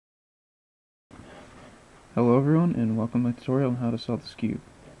Hello everyone, and welcome to my tutorial on how to solve the Skewb.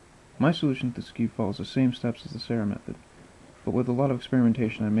 My solution to the Skewb follows the same steps as the Sarah method, but with a lot of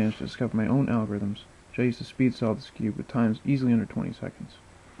experimentation I managed to discover my own algorithms, which I use to speed solve the Skewb with times easily under 20 seconds.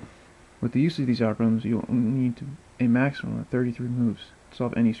 With the use of these algorithms, you'll only need a maximum of 33 moves to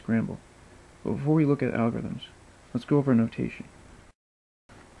solve any scramble. But before we look at algorithms, let's go over notation.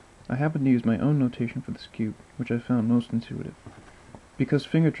 I happen to use my own notation for the Skewb, which I found most intuitive. Because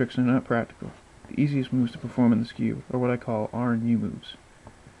finger tricks are not practical, the easiest moves to perform in the Skewb are what I call R and U moves.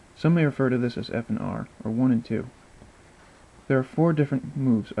 Some may refer to this as F and R, or 1 and 2. There are 4 different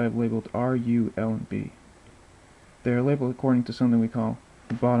moves I have labeled R, U, L, and B. They are labeled according to something we call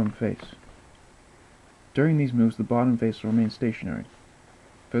the bottom face. During these moves, the bottom face will remain stationary.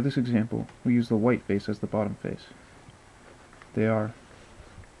 For this example, we use the white face as the bottom face. They are,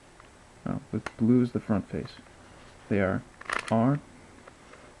 the blue is the front face. They are R,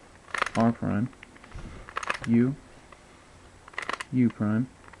 R prime, U, U prime,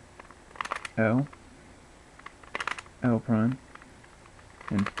 L, L prime,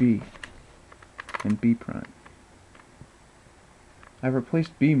 and B prime. I've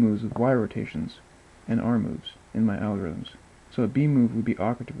replaced B moves with Y rotations and R moves in my algorithms, so a B move would be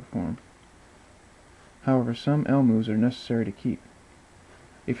awkward to perform. However, some L moves are necessary to keep.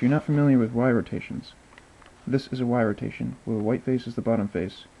 If you're not familiar with Y rotations, this is a Y rotation, where the white face is the bottom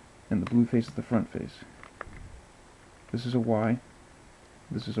face, and the blue face is the front face. This is a Y,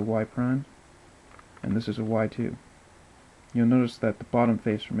 this is a Y prime, and this is a Y2. You'll notice that the bottom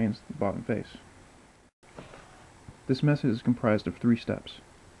face remains the bottom face. This method is comprised of 3 steps.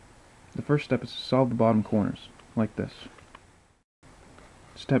 The first step is to solve the bottom corners, like this.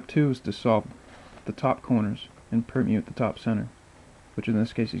 Step 2 is to solve the top corners and permute the top center, which in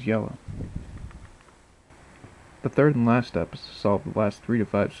this case is yellow. The third and last step is to solve the last 3 to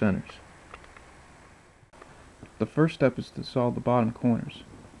 5 centers. The first step is to solve the bottom corners.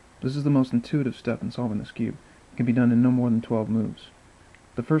 This is the most intuitive step in solving this Skewb. It can be done in no more than 12 moves.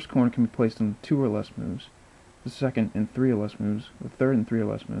 The first corner can be placed in 2 or less moves, the second in 3 or less moves, the third in 3 or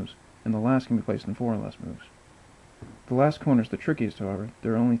less moves, and the last can be placed in 4 or less moves. The last corner is the trickiest, however.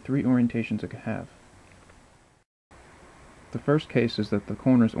 There are only 3 orientations it can have. The first case is that the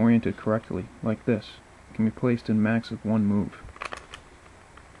corner is oriented correctly, like this. It can be placed in max of 1 move.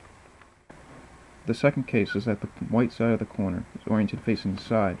 The second case is that the white side of the corner is oriented facing the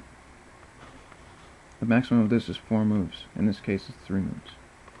side. The maximum of this is 4 moves. In this case, it's 3 moves.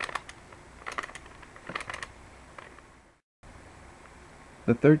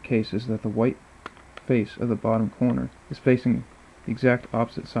 The third case is that the white face of the bottom corner is facing the exact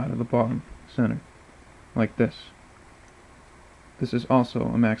opposite side of the bottom center, like this. This is also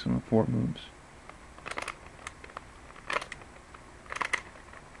a maximum of 4 moves.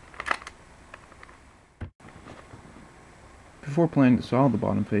 Before planning to solve the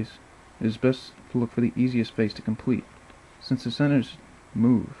bottom face, it is best to look for the easiest face to complete. Since the centers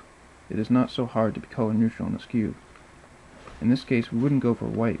move, it is not so hard to be color neutral in the Skewb. In this case, we wouldn't go for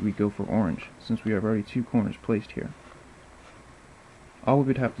white, we'd go for orange, since we have already 2 corners placed here. All we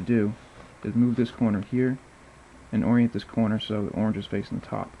would have to do is move this corner here, and orient this corner so the orange is facing the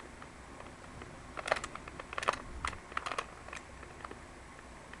top.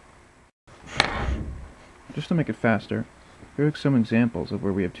 Just to make it faster, here are some examples of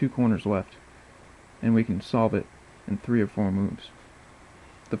where we have 2 corners left, and we can solve it in 3 or 4 moves.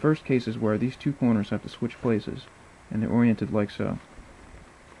 The first case is where these 2 corners have to switch places, and they're oriented like so.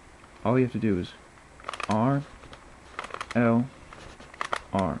 All you have to do is R, L,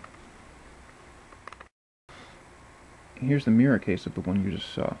 R. Here's the mirror case of the one you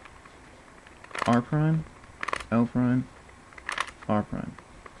just saw. R prime, L prime, R prime.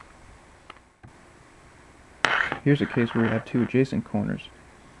 Here's a case where we have 2 adjacent corners,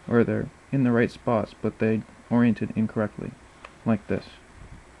 where they're in the right spots, but they oriented incorrectly, like this.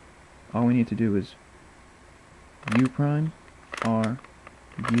 All we need to do is U prime, R,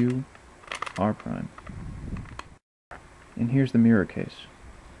 U, R prime. And here's the mirror case.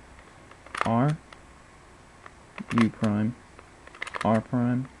 R, U prime, R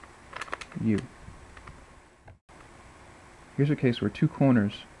prime, U. Here's a case where 2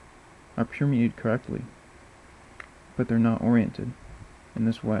 corners are permuted correctly, but they're not oriented in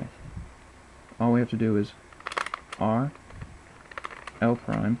this way. All we have to do is R, L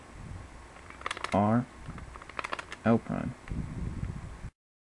prime, R, L prime.